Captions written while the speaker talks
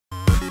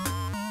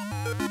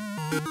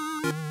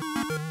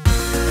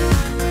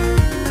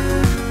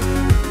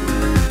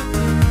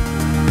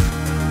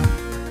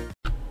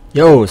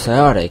Yo,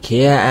 Sayoric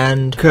here,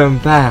 and come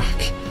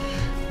back.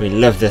 We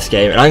love this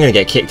game, and I'm gonna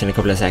get kicked in a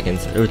couple of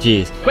seconds. Oh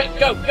jeez. Quick,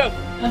 go, go!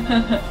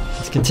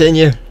 Let's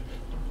continue.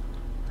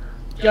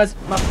 Guys,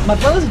 my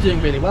brothers are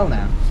doing really well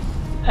now.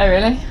 Oh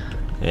really?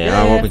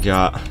 Yeah, what we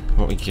got?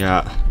 What we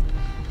got?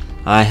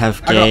 I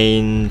have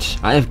gained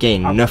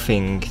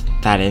nothing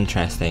that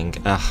interesting.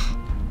 Ugh.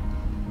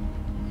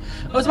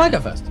 Oh, it's my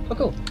go first. Oh,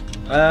 cool.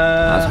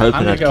 I was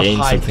hoping I'd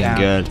gain something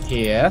good.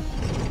 Here.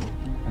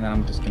 And then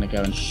I'm just gonna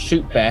go and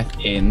shoot Beth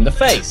in the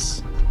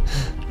face.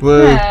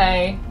 Woo!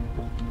 Hey.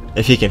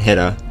 If you can hit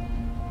her.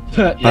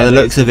 Yeah, By the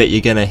looks of it, you're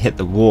gonna hit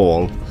the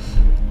wall.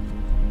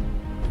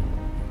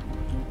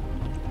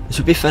 This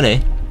would be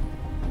funny.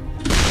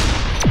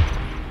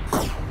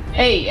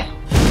 Hey.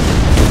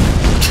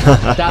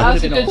 that That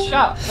was a would have good been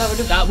shot.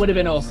 awesome. That would have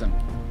been awesome.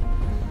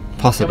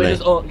 Possibly.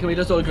 Can we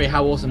just all agree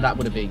how awesome that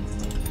would have been?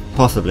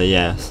 Possibly,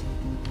 yes.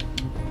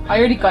 I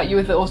already got you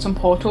with the awesome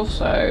portal,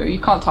 so you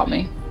can't top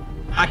me.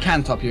 I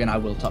can top you and I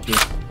will top you.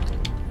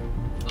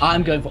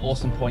 I'm going for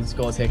awesome point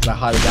scores here because I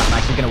highly doubt I'm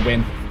actually going to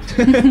win.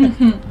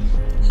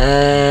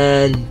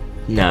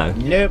 No.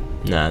 Nope.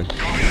 No.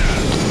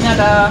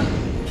 Nada.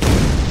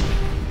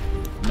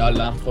 No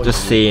love.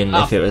 Just seeing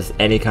if it was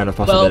any kind of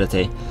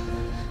possibility.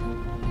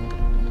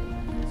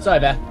 Sorry,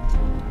 Beth.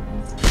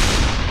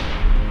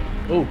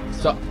 Oh,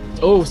 so.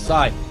 Oh,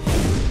 sigh.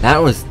 That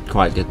was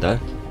quite good though.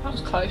 That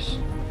was close.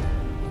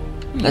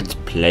 Let's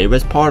play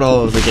with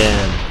portals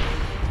again.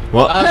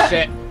 What? Oh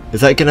shit.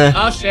 Is that gonna...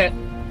 Oh shit.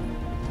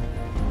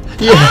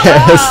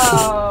 Yes!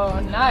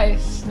 Oh,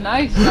 nice,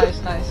 nice, nice,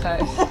 nice,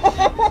 nice.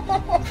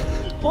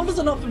 Portals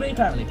are not for me,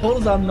 apparently.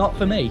 Portals are not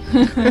for me.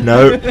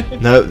 No,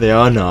 no, they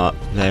are not.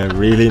 They're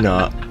really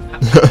not.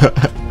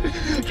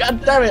 God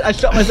damn it! I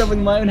shot myself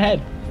in my own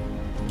head.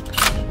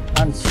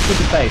 I'm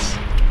stupid face.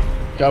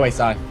 Go away,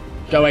 Sai.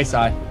 Go away,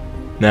 Sai.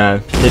 No,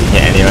 didn't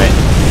hit anyway.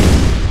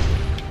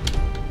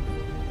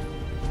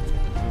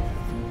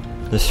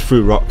 Just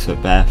threw rocks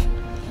at Beth.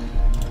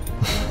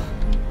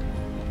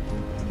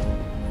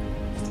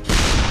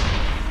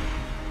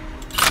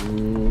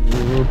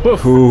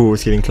 Ooh,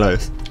 it's getting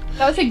close.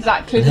 That was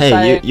exactly the same.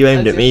 Hey, you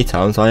aimed at me,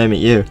 Tom, so I aim at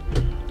you.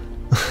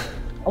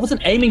 I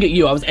wasn't aiming at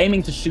you. I was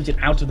aiming to shoot it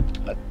out of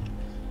the.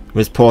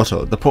 With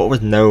portal. The portal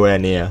was nowhere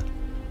near.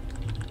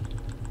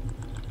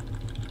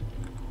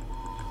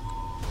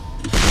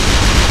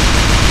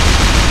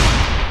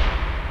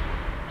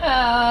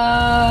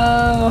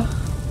 Oh.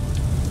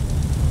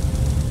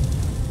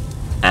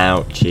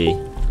 Ouchie.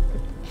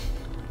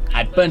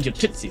 I burned your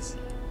tootsies.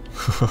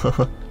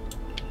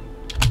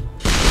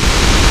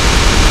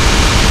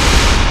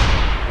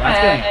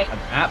 That's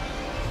going up.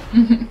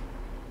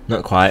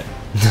 Not quite.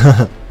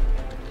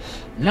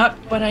 Not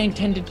what I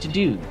intended to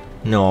do.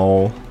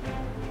 No.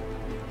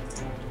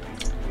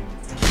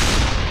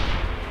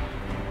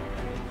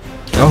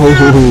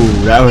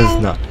 Oh, that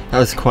was not. That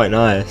was quite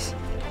nice.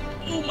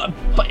 Oh, my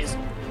butt is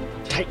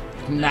tight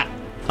from that.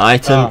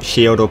 Item,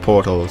 shield, or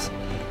portals.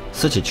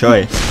 Such a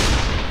choice.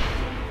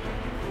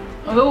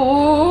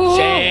 Oh.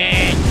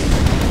 Shit.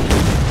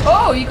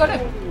 Oh, you got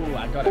it. Ooh,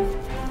 I got him.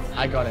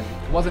 I got him.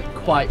 Wasn't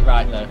quite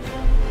right though.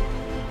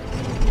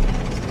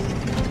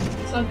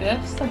 So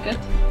good, so good.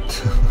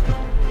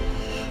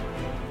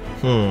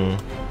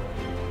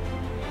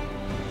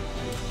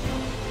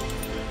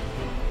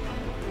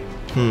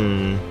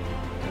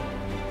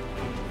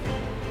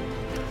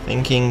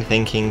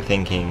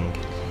 Thinking.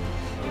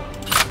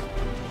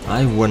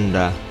 I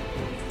wonder.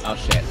 Oh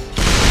shit.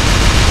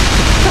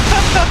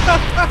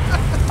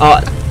 Oh,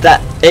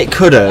 it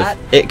could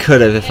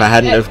have if I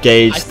hadn't have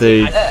gauged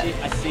the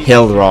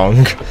hill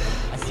wrong.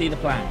 I see the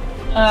plan.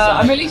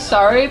 I'm really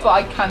sorry, but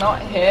I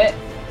cannot hit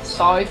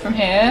Sai from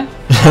here.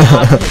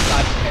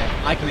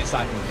 I can hit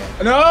side from here.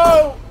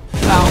 No!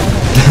 Ow.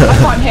 I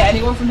can't hit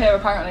anyone from here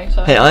apparently.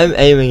 So. Hey, I'm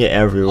aiming at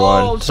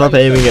everyone. Oh, Stop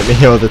sorry, aiming at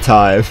me all the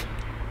time.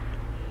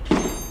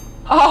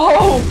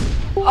 Oh!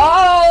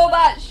 Oh,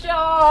 that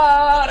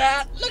shot!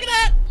 Look at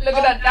that! Look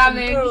at that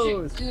damage!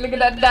 gross. Look at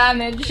that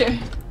damage!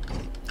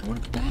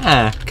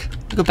 Back.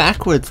 Go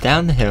backwards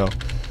down the hill.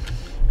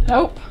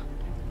 Nope.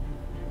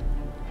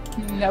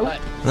 Nope.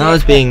 And I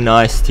was being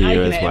nice to I you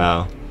can as hit him.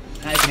 well.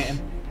 I can hit him.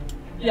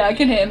 Yeah, I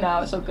can hit him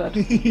now. It's all good.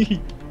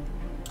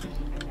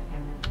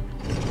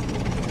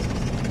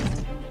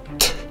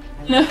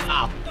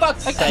 Ah,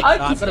 fuck's sake!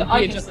 I'm gonna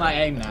readjust my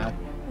aim now.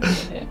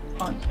 Here,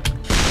 fine.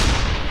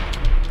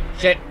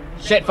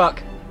 Shit,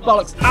 fuck.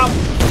 Bollocks. Ow!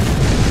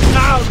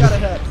 Ow, God,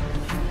 it hurt.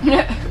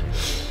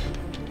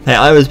 Hey,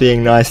 I was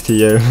being nice to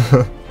you.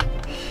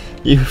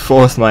 You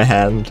forced my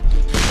hand.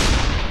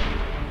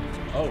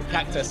 Oh,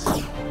 cactus.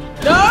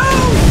 No!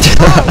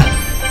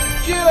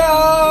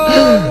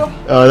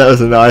 Oh, that was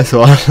a nice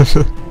one.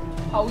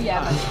 Oh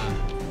yeah.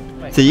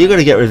 Wait, So you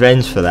gotta get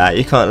revenge for that.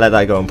 You can't let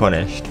that go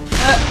unpunished.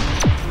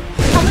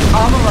 How much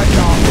armor right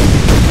now?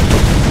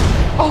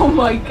 Oh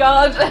my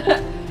god.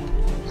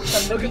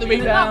 look at the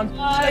rebound.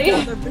 Die. Check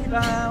out the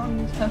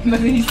rebound.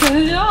 Somebody's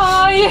gonna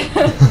die.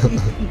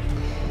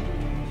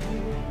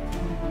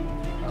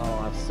 Oh,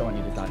 I so want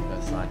you to die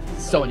first, Si.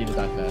 So want you to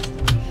die first.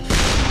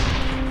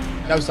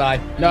 No, Si.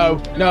 No.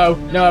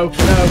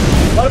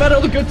 What about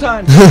all the good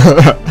times?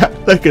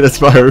 Look at us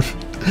both.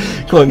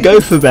 Come on, go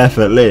for Beth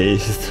at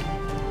least.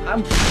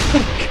 I'm...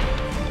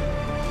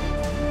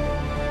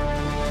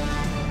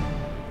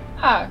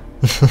 Oh.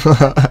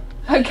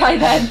 Okay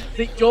then.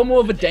 You're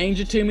more of a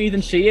danger to me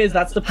than she is,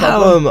 that's the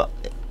problem.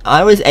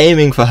 I was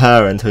aiming for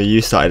her until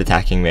you started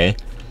attacking me.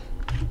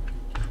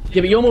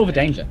 Yeah, but you're more of a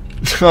danger.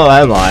 Oh,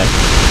 am I?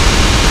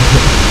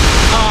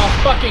 Oh,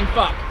 fucking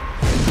fuck.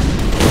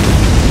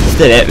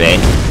 Still hit me.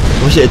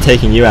 Wish it had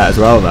taken you out as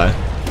well, though.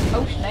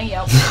 Oh,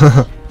 snail.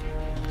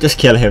 Just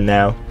kill him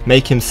now.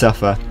 Make him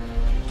suffer.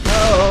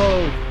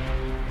 No.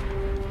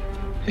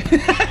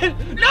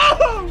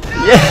 No!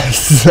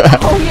 Yes!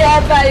 Oh yeah,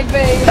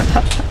 baby.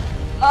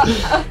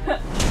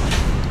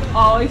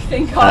 Oh, I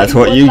think That's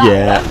what you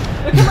get.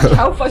 Look how much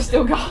health I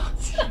still got.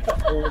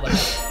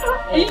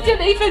 You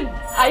didn't even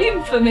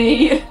aim for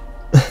me.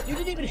 You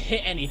didn't even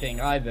hit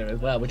anything either as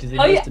well, which is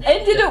I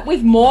ended up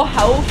with more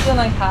health than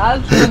I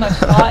had when I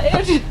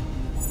started.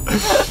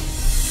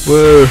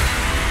 Whoa.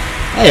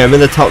 Hey, I'm in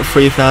the top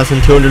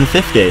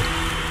 3,250.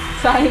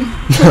 Same.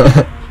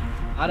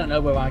 I don't know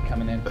where I'm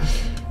coming in.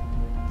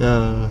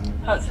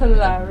 That's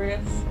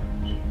hilarious.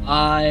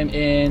 I'm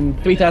in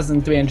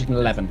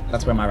 3,311.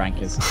 That's where my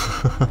rank is.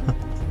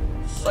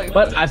 So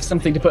But I have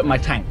something to put in my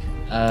tank.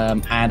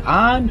 And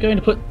I'm going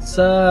to put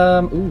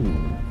some... Ooh.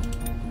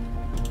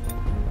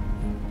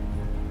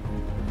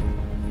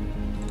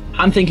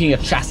 I'm thinking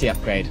of chassis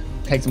upgrade.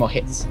 Take some more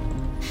hits.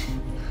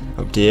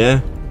 Oh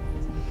dear.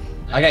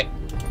 Okay.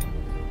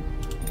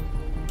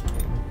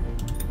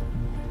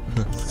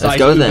 Let's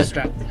go then.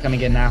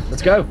 Coming in now.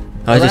 Let's go.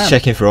 I was just Around.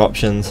 checking for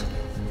options.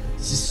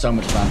 This is so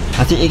much fun.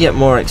 I think you get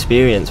more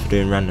experience for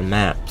doing random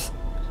maps.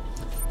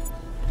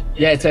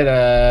 Yeah, it said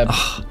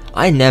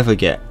I never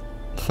get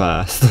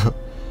first.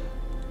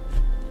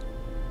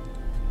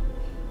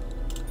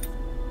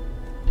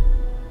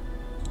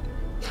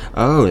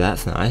 Oh,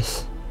 that's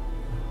nice.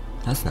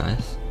 That's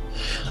nice.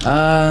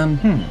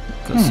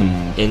 Got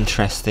some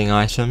interesting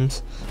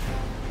items.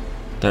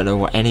 Don't know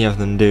what any of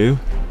them do.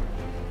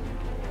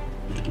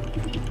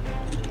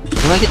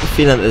 Well, I get the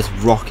feeling that this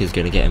rock is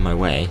going to get in my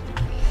way.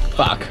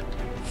 fuck.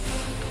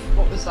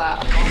 what was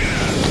that?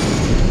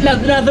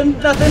 Nothing.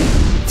 Nothing.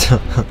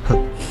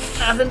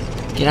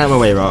 Get out of my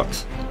way,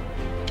 rocks.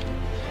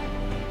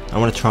 I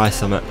want to try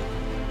something.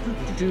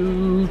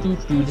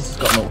 This has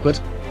gotten awkward.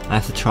 I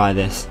have to try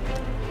this.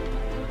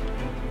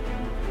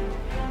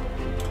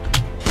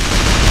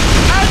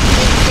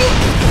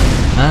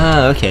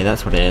 Ah, okay,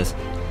 that's what it is.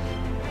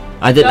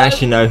 I didn't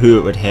actually know who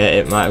it would hit.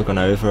 It might have gone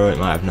over or it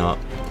might have not.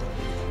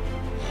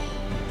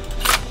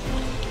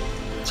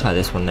 Try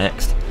this one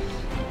next.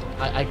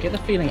 I get the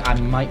feeling I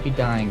might be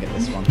dying at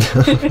this one.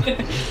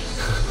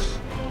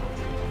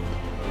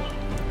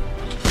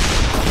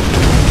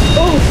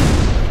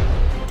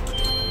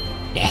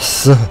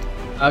 Yes!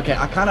 Okay,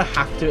 I kind of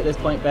have to at this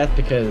point, Beth,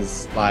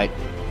 because, like,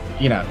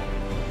 you know.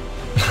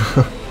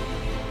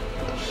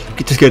 You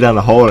could just go down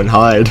the hole and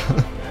hide.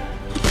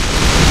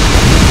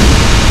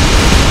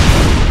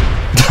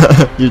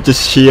 You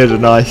just sheared a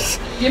nice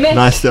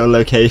little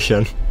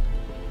location.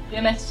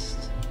 You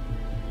missed.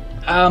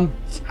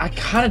 I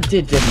kind of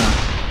didn't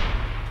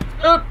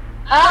I?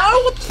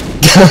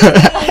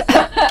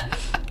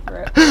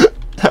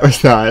 That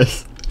was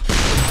nice.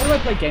 How do I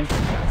play games with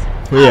you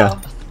guys? Well,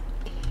 yeah.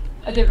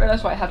 I didn't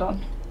realise what I had on.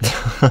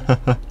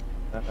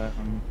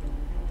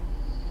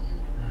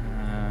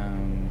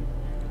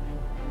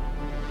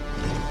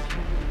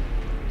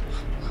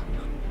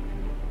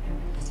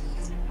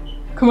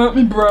 Come at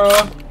me, bro.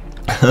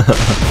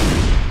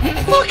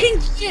 Fucking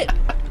shit!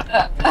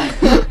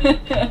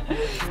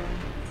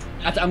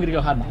 I'm gonna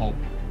go hide in the hole.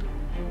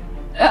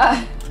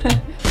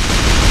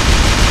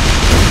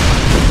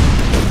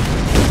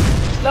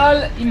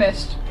 Lol, you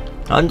missed.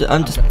 I'm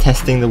just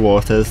testing the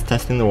waters,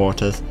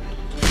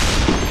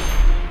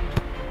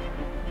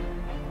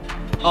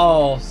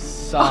 Oh,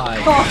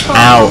 sigh.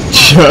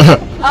 Ouch!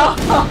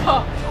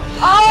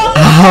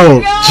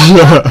 Oh,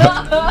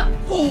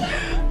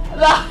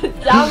 that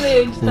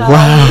damage.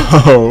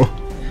 Wow!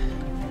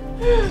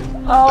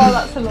 Oh,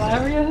 that's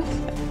hilarious.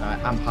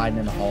 Alright, I'm hiding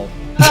in the hole.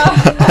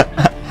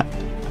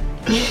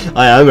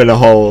 I am in a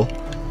hole.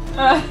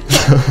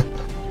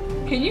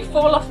 Can you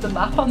fall off the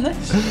map on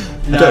this?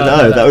 I don't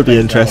know, that would be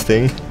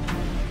interesting.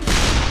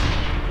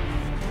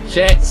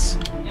 Shit!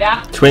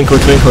 Yeah. Twinkle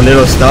twinkle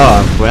little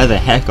star, where the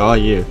heck are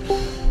you?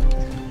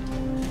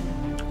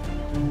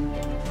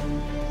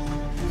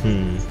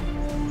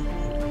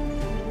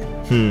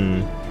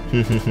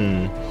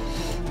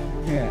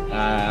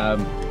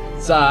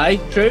 Sigh,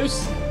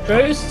 truce?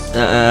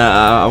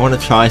 I want to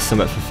try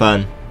something for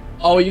fun.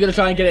 Oh, are you gonna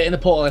try and get it in the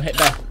portal and hit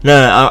Beth?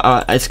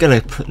 No, it's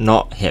gonna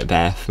not hit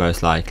Beth,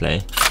 most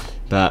likely.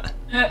 But...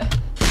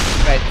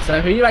 Right,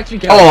 so who are you actually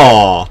going?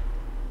 Oh!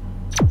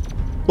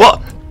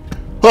 What?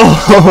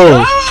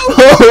 Oh!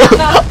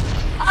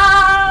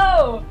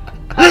 Oh!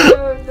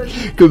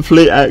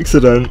 Complete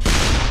accident.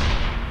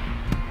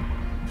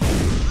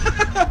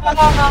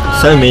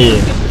 So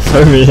mean.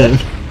 So mean.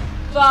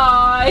 So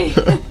Bye.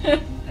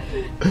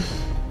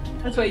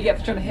 That's what you get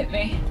for trying to hit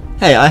me.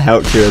 Hey, I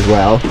helped you as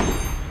well.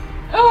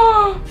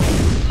 Oh!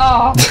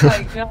 Oh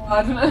my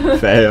god.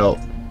 Fail.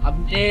 I've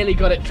nearly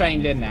got it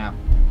trained in now.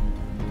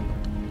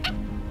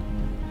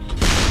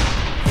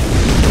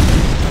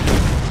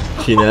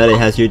 She nearly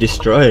has you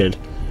destroyed.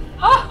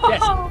 Oh!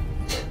 Yes.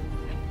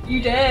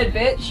 You dead,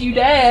 bitch. You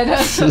dead. You're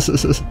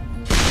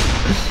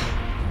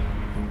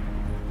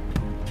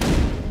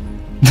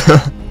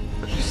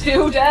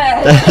still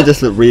dead. That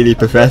just looked really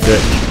pathetic.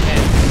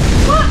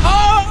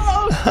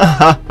 Oh!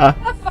 What the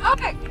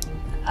fuck?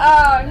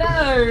 Oh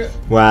no.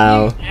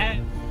 Wow.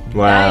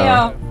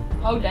 Wow. Damn.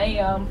 Oh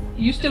damn.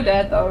 You still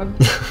dead though.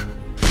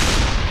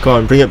 Come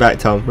on, bring it back,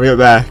 Tom. Bring it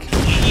back.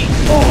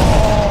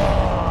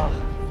 Oh!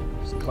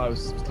 It's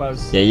close. It's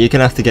close. Yeah, you're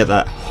gonna have to get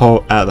that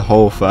hole out of the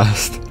hole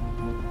first.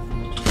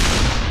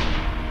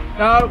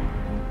 No.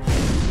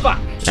 Fuck.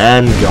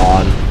 And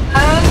gone.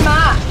 And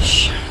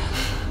match.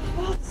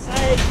 God's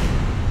sake.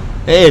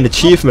 Hey, an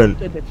achievement.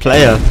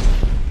 Player.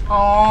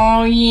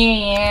 Oh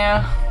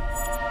yeah.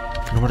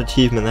 I wonder what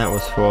achievement that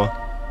was for.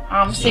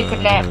 I'm sick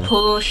of that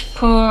push.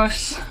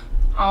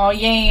 Oh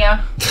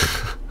yeah.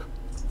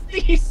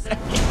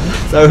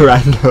 So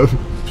random.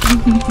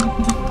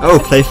 Oh,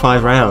 play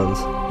 5 rounds.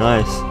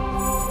 Nice.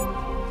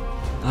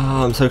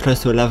 Oh, I'm so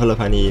close to a level up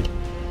I need.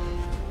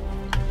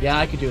 Yeah,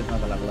 I could do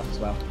another level up as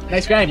well.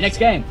 Next game, next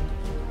game.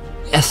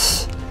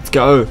 Yes! Let's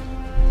go.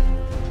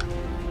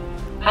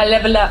 I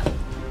level up.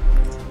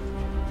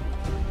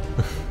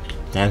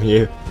 Damn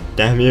you.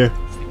 Damn you.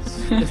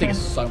 This thing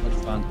is so much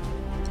fun.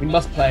 We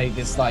must play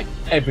this like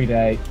every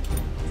day,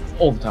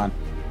 all the time.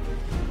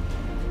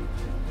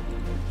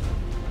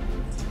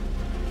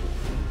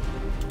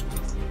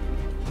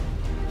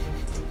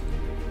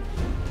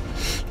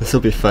 This will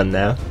be fun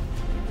now.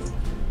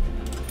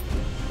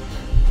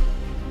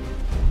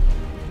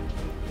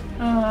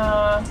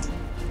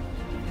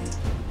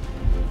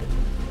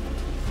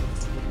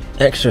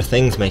 Extra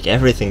things make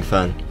everything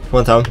fun. Come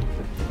on, Tom.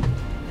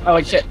 Oh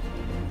wait, shit.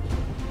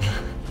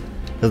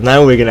 Because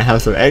now we're gonna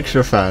have some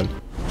extra fun.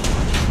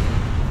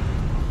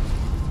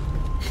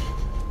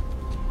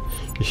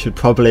 You should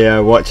probably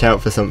watch out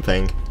for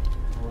something.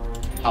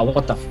 Oh,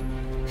 what the f...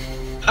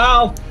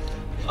 Ow!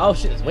 Oh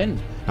shit, there's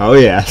wind. Oh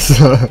yes.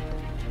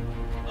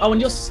 Oh, and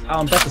you're...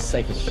 I'm better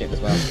safe as shit as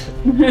well.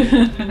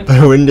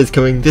 The wind is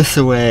coming this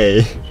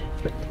way.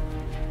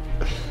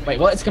 Wait,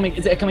 what? It's coming...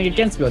 Is it coming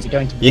against me or is it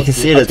going towards You can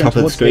see it at the top of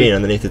the towards screen me?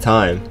 underneath the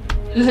time.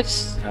 Let's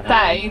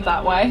stay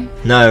that way.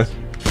 No.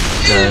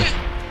 No.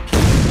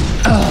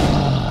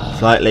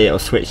 Slightly, it'll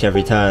switch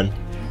every turn.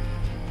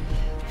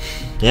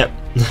 Yep.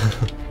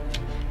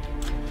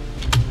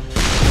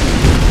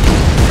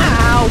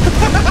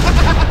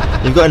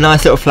 Ow! You've got a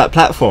nice little flat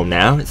platform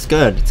now. It's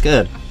good. It's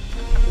good.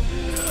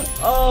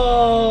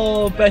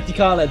 Oh, bet you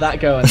can't let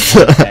that go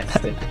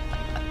untested.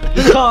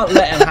 You can't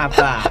let him have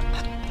that.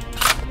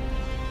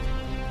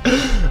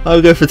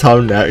 I'll go for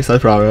Tom next, I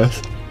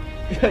promise.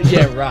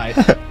 Yeah, right.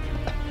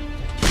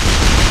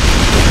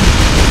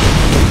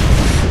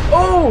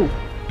 Oh!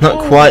 Not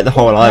quite the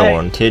hole I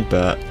wanted,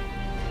 but...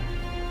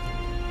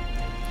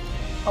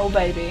 Oh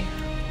baby.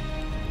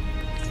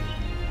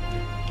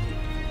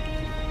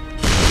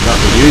 Not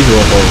the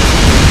usual hole.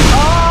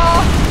 Oh!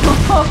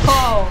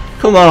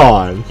 Come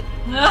on!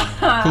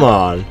 Come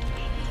on.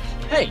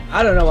 Hey,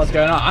 I don't know what's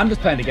going on. I'm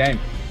just playing the game.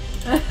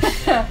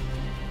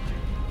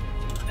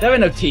 There are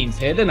no teams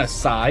here. There are no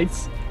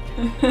sides.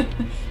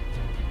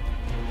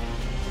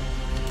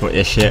 What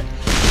is shit?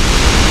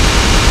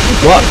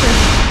 What?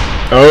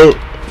 Oh!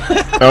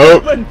 Oh!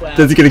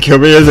 This is gonna kill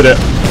me, isn't it?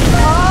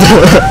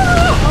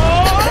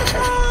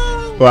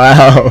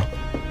 Wow!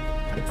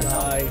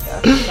 Nice.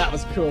 That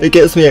was cool. It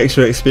gets me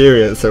extra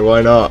experience, so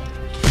why not?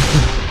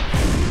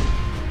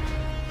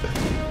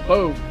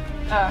 Boom.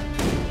 Ah.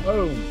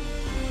 Boom.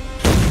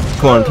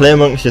 Come on, play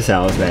amongst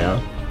yourselves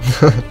now.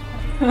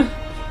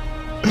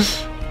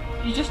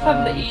 You just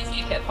have the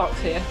easy hitbox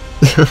here.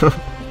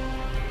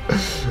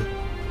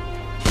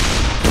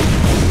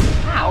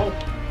 Ow!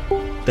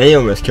 They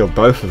almost killed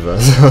both of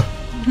us.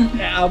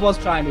 Yeah, I was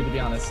trying to be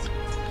honest.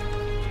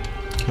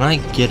 Can I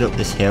get up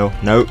this hill?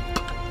 Nope.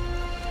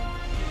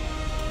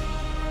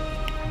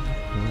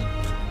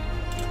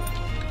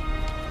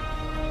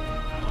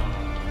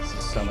 This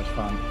is so much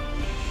fun.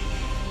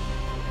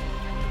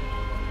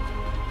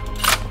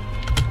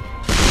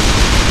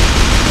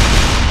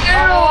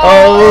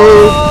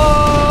 Oh!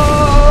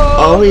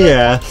 Oh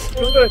yes!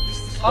 Good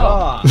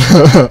start.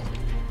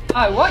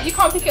 Oh, what? You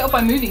can't pick it up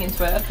by moving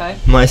into it, okay.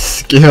 My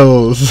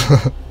skills!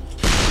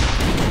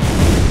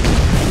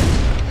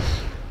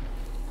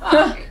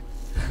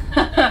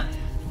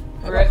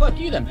 Well, fuck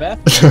you then, Beth.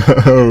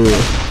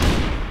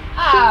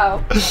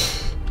 Ow!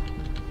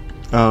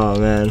 Oh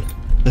man.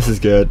 This is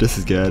good, this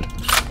is good.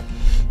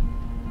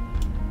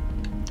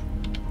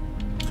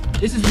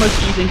 This is the most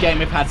even game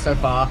we've had so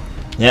far.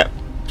 Yep.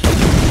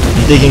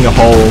 I'm digging a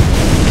hole.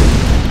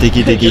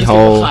 Diggy diggy Just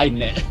hole.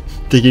 hiding it.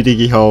 Diggy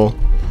diggy hole.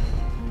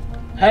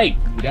 Hey,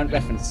 we don't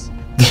reference.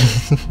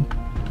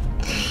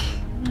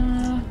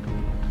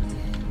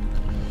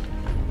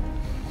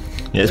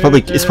 Yeah, it's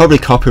probably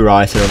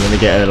copyrighted. I'm gonna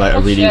get a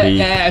really shit.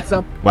 Yeah, it's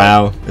a.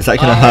 Wow, is that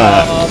gonna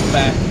hurt?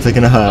 Bad. Is that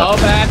gonna hurt? Oh,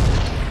 bad.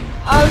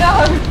 Oh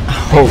no!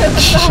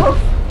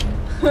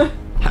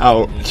 Ouch!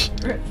 Ouch!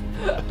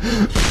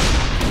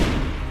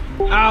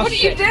 Oh, What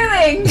shit. are you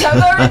doing?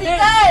 I'm already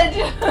dead!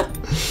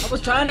 I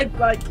was trying to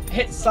like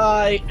hit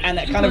Psy and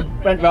it kind of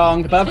went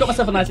wrong, but I've got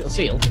myself a nice little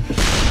shield.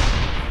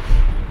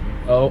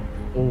 Oh,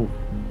 ooh.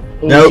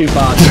 Ooh, Nope. too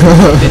far.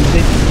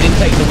 Didn't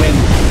take the win.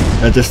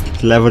 I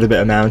just leveled a bit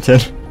of mountain.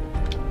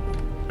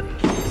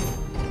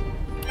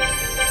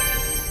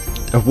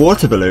 A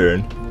water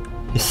balloon?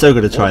 You're so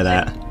good to try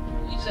that.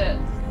 Use it.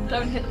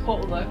 Don't hit the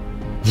portal though.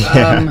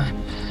 Yeah.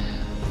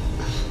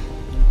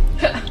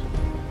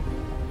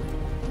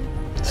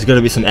 There's got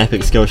to be some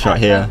epic skill shot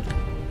here.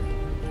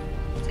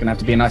 It's gonna have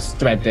to be a nice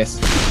thread. This.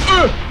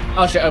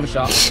 Oh shit!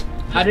 Overshot.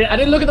 I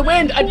didn't look at the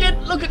wind. I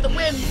didn't look at the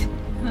wind.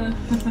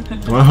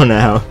 Well,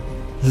 now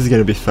this is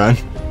gonna be fun.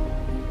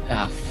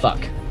 Ah, fuck.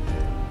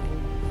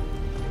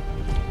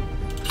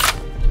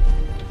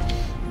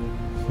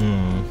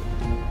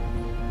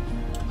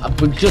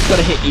 We've just got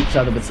to hit each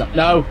other with something.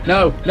 No,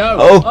 no, no.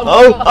 Oh,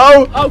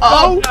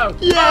 oh, no.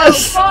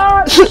 yes!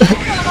 Oh,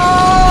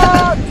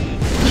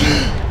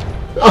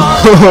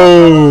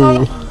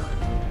 Oh!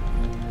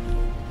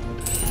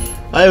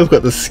 I have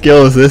got the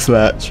skills this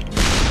match.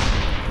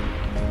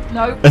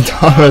 No. And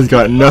Tara's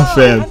got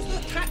nothing. How does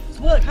the cactus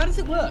work? How does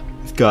it work?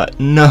 He's got It's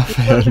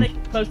nothing.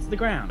 close to the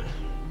ground.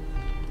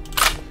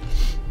 Miss,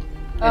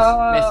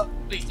 Uh, miss.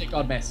 Please, take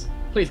God, miss.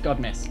 Please, God,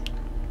 miss.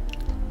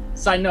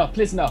 Say no,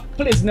 please no,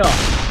 please no,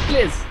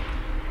 please.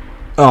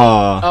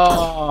 Oh.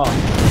 Oh.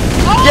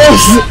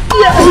 Yes!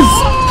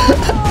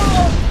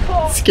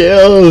 Yes!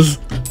 Skills!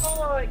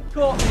 Oh, it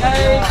caught me.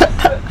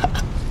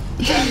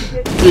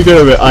 You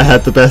gotta admit, I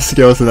had the best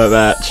skills in that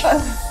match.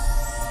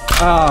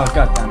 Oh,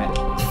 God damn it.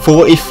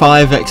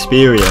 45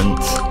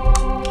 experience.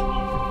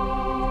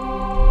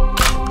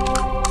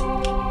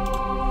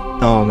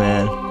 Oh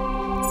man.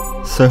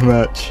 So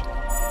much.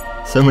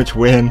 So much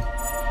win.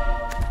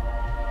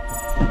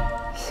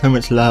 So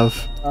much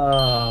love. oh.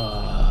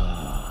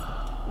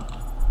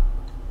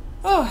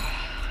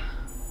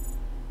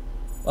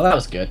 Well, that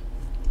was good.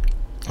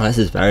 Oh, this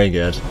is very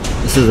good.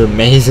 This is an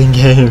amazing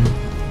game.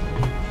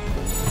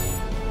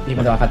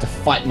 Even though I've had to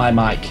fight my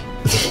mic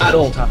at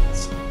all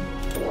times.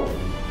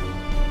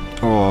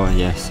 Oh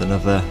yes,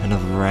 another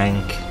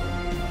rank.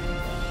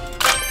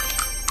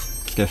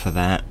 Let's go for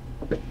that.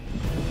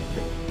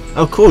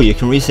 Oh cool, you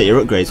can reset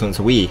your upgrades once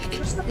a week.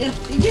 Yeah.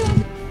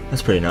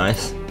 That's pretty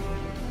nice.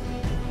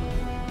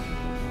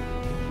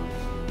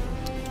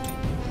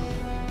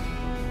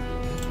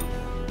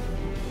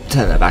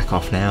 Turn that back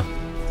off now.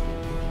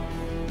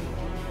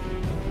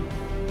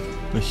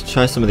 We should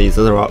try some of these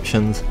other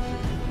options.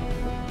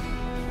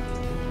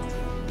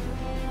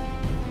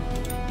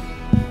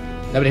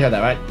 Nobody heard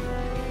that, right?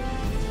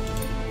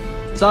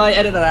 Sorry,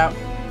 edit that out.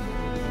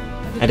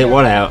 Edit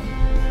what out?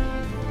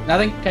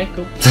 Nothing? Okay,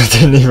 cool. I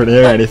didn't even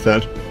hear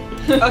anything.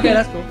 Okay,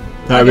 that's cool.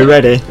 Alright, we're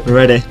ready. We're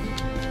ready.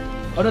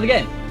 Oh, another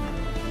game?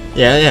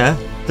 Yeah, yeah.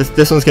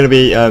 This one's gonna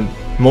be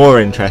more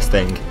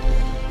interesting.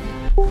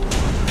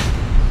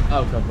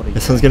 Oh god, what are you?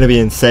 This one's gonna be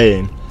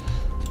insane.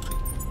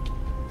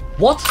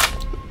 What?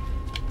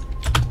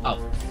 Oh.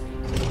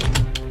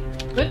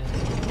 Good.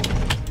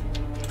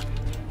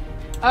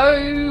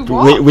 Oh,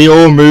 what? We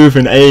all move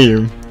and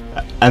aim,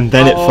 and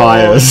then it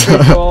fires.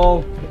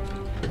 Cool.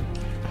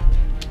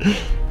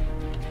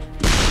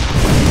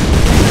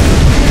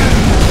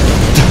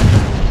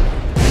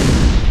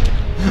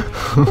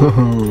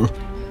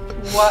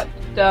 What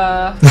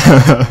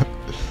the?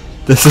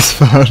 This is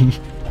fun.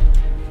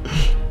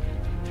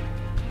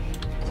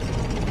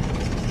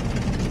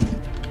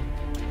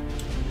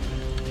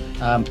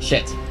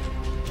 Shit.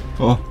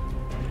 Oh.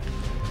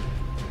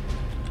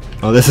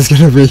 Oh, this is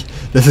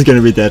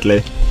gonna be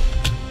deadly.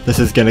 This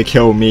is gonna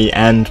kill me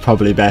and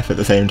probably Beth at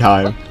the same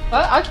time.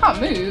 I can't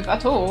move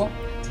at all.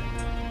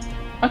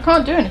 I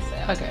can't do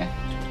anything. Okay.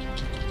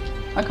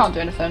 I can't do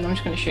anything. I'm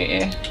just gonna shoot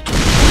you.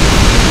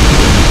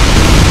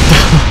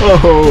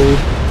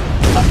 Oh.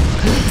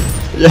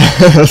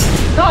 Yes.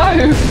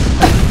 No!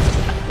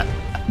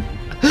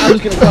 I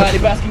was gonna quietly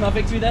bask in my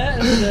victory there.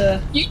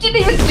 And, You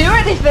didn't even do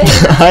anything!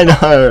 I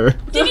know.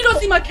 did you not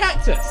see my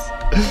cactus?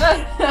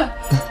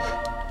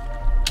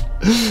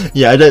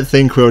 Yeah, I don't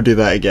think we'll do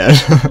that again.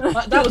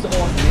 That was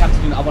awesome. We have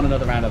to do. I want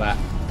another round of that.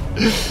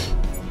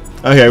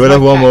 Okay, we'll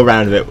have one more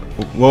round of it.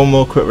 One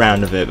more quick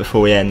round of it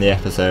before we end the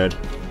episode.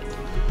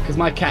 Because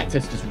my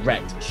cactus just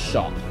wrecked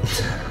shop.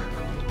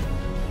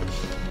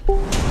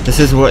 This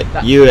is what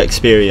you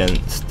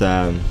experienced,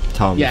 Tom,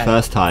 Yeah,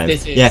 first time.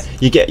 this is Yeah,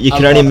 you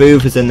can only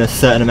move within a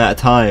certain amount of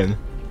time.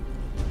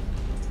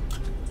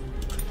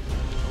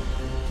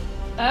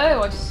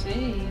 Oh, I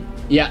see.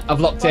 Yeah,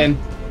 I've locked in.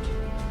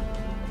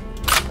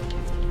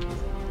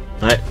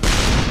 Right.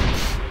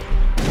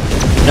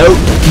 Nope.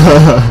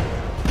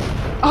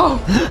 Oh!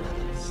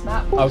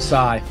 Snap. Oh,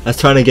 sigh. I was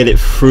trying to get it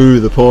through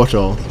the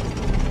portal.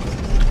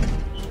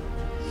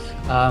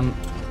 Hmm.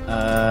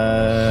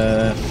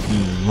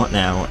 What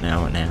now? What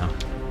now? What now?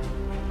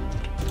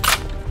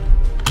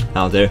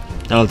 That'll do.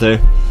 That'll do.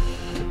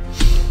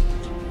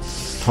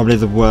 Probably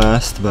the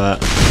worst, but...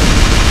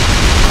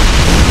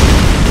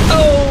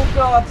 Oh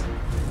god!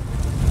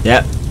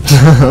 Yep.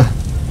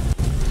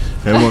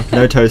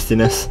 No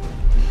toastiness.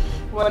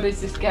 What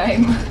is this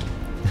game?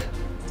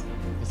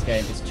 This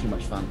game is too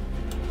much fun.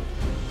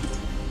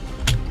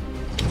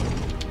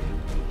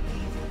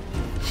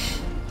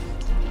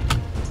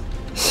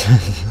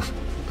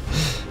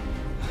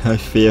 I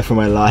fear for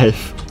my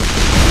life.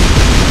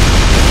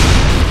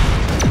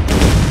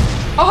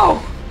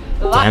 Oh!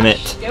 Damn it.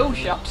 Skill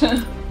shot.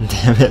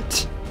 Damn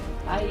it.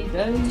 Bye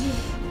bye.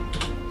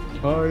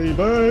 Bye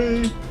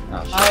bye.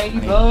 Oh, Bye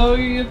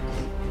bye.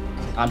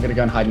 I'm gonna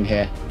go and hide in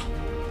here.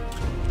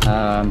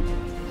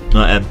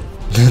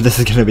 This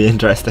is gonna be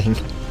interesting.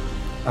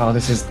 Oh,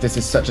 this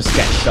is such a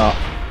sketch shot.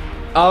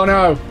 Oh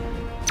no!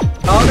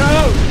 Oh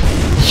no!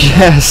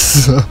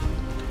 Yes! I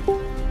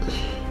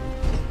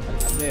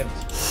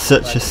lived.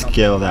 Such a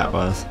skill that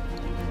was.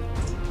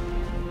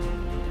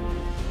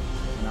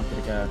 And I'm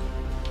gonna go.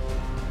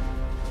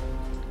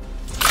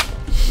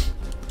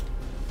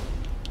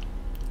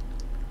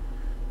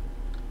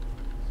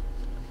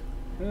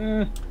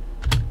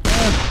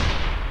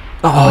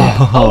 Oh,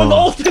 yeah. Oh, an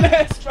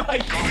alternate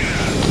strike!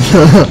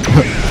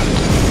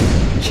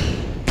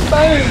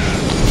 Boom!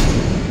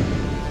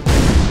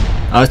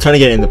 I was trying to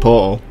get in the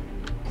portal.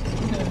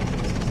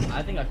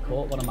 I think I've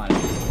caught one of mine.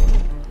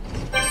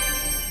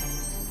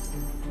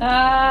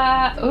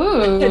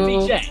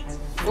 Ooh. Eject.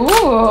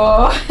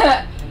 Ooh.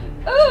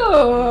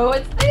 Ooh,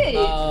 what's this?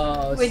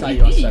 Oh, What Sai, do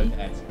you are you so think?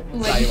 dead.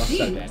 What Sai, do you you are so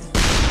think? dead.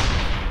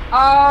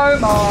 Oh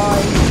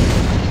my.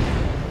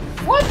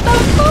 What the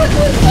fuck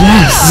was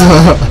Yes!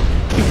 that?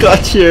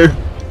 Got you!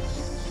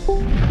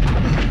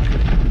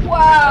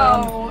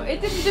 Wow,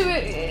 it didn't do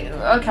it.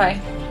 Okay.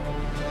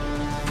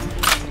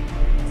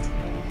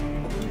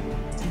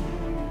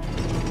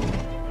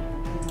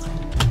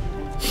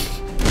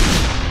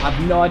 I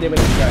have no idea where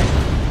this is going.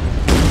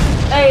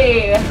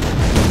 Hey.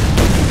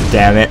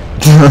 Damn it.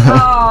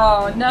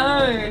 Oh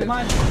no.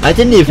 I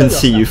didn't even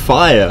see you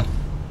fire.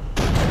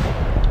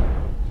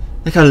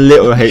 Look how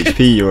little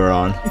HP you were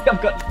on.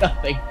 I've got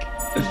nothing.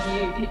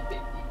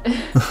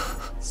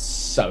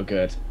 So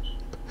good.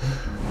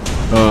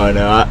 Oh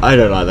no, I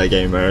don't like that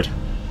game mode.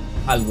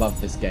 I love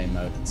this game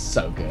mode. It's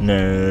so good.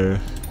 No.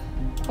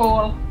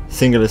 Paul.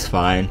 Single is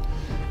fine.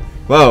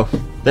 Well,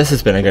 this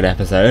has been a good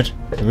episode.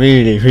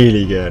 Really,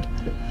 really good.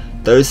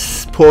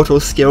 Those portal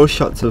skill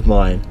shots of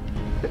mine.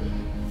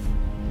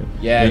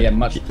 Yeah,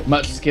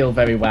 much skill,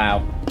 very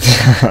wow.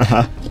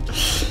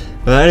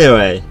 But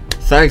anyway,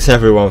 thanks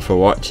everyone for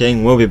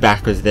watching. We'll be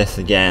back with this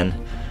again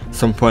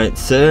some point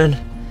soon.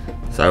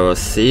 So we'll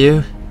see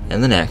you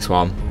in the next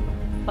one.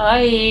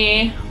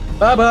 Bye.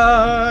 Bye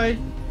bye.